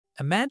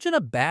Imagine a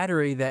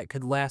battery that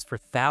could last for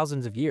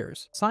thousands of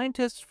years.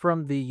 Scientists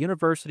from the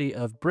University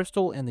of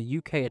Bristol and the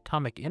UK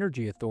Atomic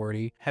Energy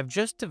Authority have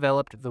just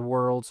developed the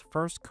world's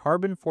first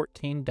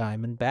carbon-14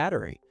 diamond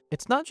battery.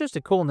 It's not just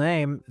a cool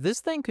name,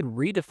 this thing could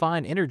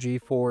redefine energy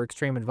for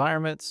extreme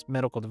environments,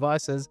 medical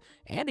devices,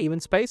 and even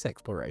space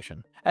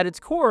exploration. At its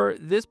core,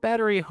 this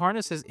battery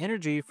harnesses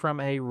energy from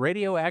a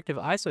radioactive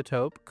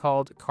isotope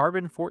called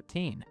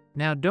carbon-14.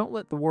 Now, don't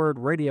let the word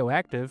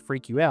radioactive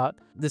freak you out.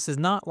 This is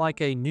not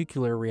like a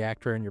nuclear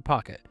reactor in your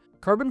pocket.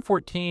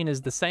 Carbon-14 is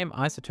the same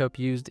isotope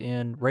used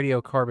in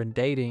radiocarbon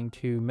dating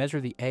to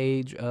measure the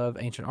age of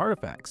ancient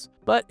artifacts.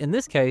 But in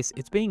this case,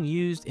 it's being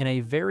used in a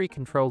very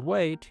controlled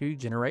way to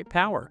generate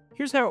power.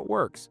 Here's how it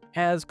works.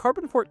 As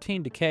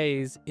carbon-14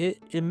 decays,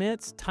 it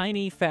emits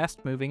tiny,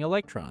 fast-moving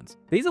electrons.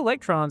 These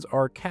electrons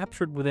are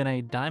captured within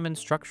a diamond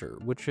structure,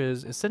 which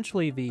is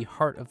essentially the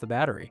heart of the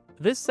battery.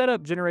 This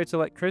setup generates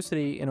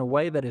electricity in a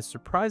way that is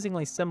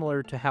surprisingly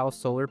similar to how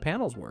solar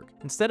panels work.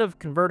 Instead of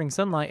converting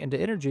sunlight into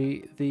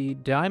energy, the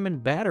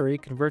diamond battery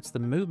converts the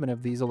movement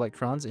of these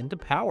electrons into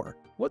power.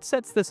 What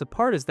sets this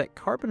apart is that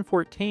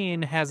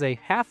carbon-14 has a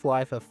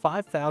half-life of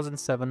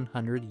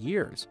 5,700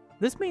 years.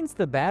 This means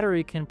the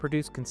battery can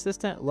produce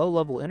consistent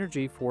low-level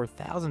energy for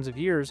thousands of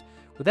years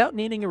without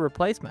needing a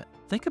replacement.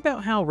 Think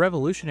about how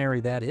revolutionary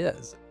that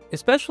is,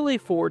 especially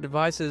for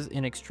devices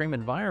in extreme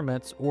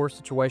environments or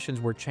situations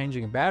where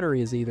changing a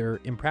battery is either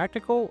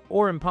impractical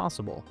or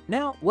impossible.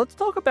 Now, let's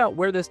talk about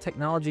where this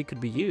technology could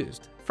be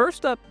used.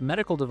 First up,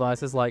 medical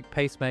devices like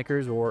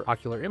pacemakers or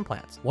ocular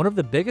implants. One of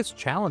the biggest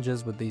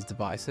challenges with these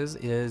devices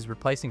is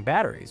replacing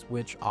batteries,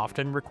 which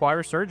often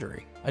require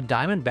surgery. A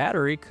diamond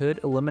battery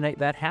could eliminate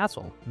that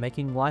hassle,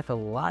 making life a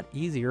lot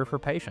easier for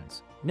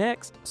patients.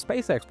 Next,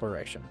 space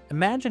exploration.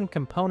 Imagine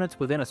components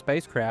within a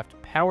spacecraft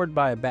powered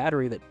by a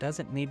battery that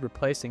doesn't need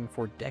replacing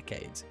for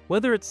decades.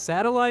 Whether it's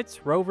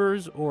satellites,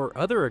 rovers, or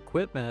other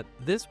equipment,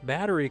 this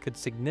battery could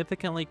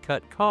significantly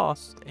cut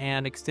costs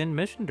and extend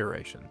mission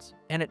durations.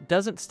 And it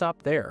doesn't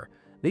stop there.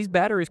 These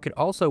batteries could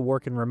also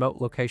work in remote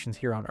locations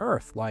here on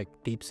Earth, like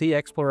deep sea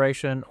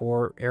exploration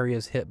or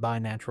areas hit by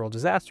natural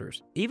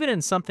disasters. Even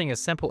in something as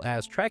simple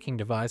as tracking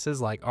devices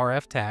like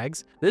RF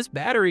tags, this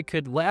battery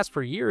could last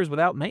for years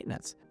without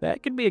maintenance.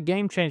 That could be a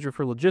game changer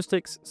for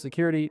logistics,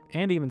 security,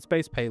 and even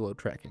space payload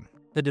tracking.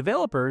 The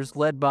developers,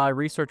 led by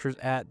researchers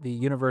at the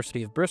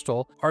University of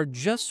Bristol, are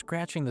just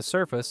scratching the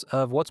surface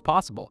of what's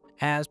possible.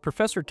 As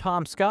Professor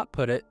Tom Scott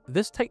put it,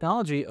 this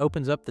technology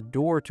opens up the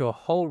door to a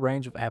whole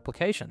range of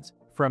applications,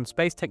 from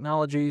space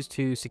technologies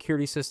to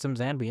security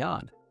systems and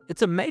beyond.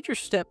 It's a major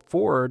step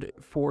forward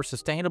for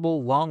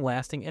sustainable,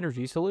 long-lasting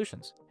energy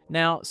solutions.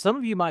 Now, some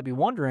of you might be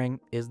wondering,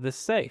 is this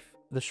safe?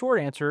 The short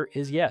answer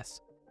is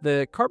yes.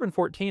 The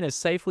carbon-14 is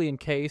safely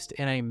encased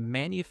in a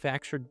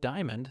manufactured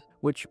diamond,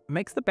 which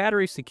makes the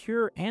battery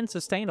secure and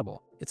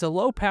sustainable. It's a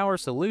low-power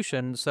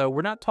solution, so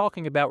we're not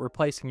talking about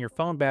replacing your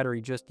phone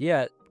battery just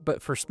yet,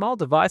 but for small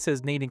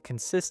devices needing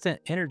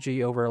consistent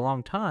energy over a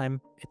long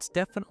time, it's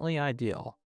definitely ideal.